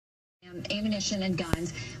ammunition and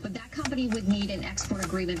guns, but that company would need an export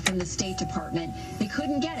agreement from the State Department. They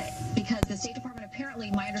couldn't get it because the State Department,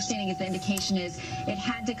 apparently, my understanding is the indication is it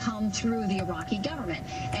had to come through the Iraqi government.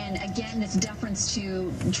 And again, this deference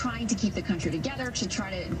to trying to keep the country together, to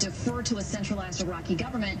try to defer to a centralized Iraqi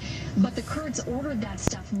government, but the Kurds ordered that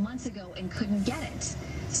stuff months ago and couldn't get it.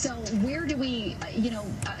 So where do we,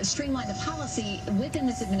 streamline the policy within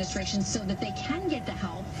this administration so that they can get the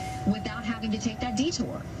help without having to take that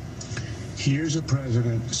detour? Here's a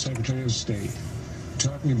president, Secretary of State,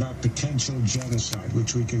 talking about potential genocide,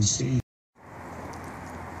 which we can see